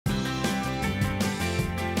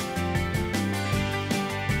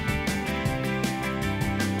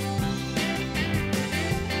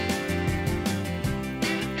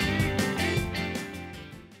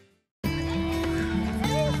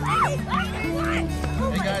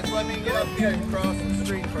get up here and cross the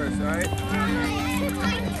street first, all right?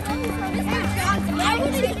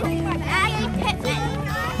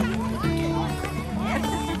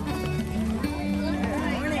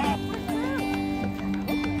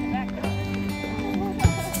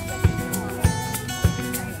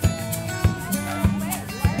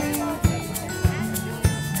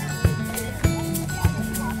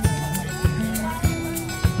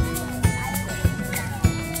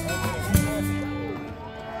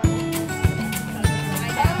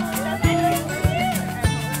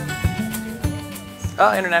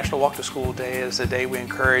 International Walk to School Day is a day we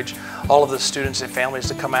encourage all of the students and families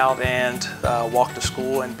to come out and walk to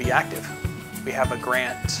school and be active. We have a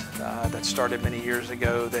grant that started many years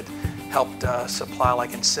ago that helped supply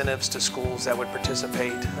like incentives to schools that would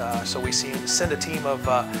participate. So we send a team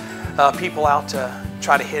of people out to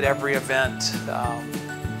try to hit every event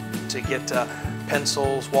to get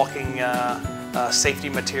pencils, walking safety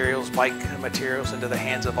materials, bike materials into the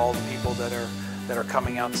hands of all the people that are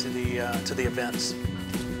coming out to the events.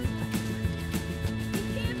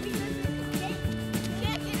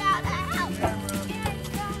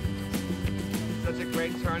 Such a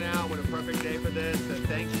great turnout, what a perfect day for this, and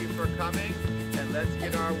thank you for coming, and let's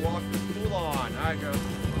get our walk to school on. All right, girls.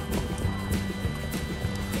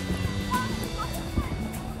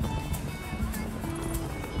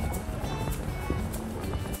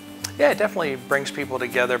 Yeah, it definitely brings people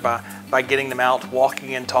together by getting them out,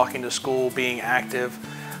 walking and talking to school, being active.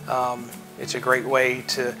 It's a great way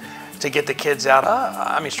to get the kids out.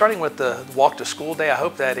 I mean, starting with the Walk to School Day, I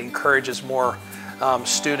hope that encourages more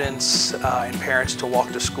students and parents to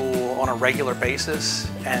walk to school on a regular basis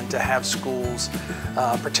and to have schools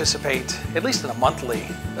participate, at least on a monthly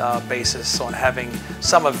basis, on having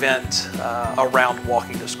some event around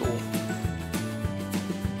walking to school.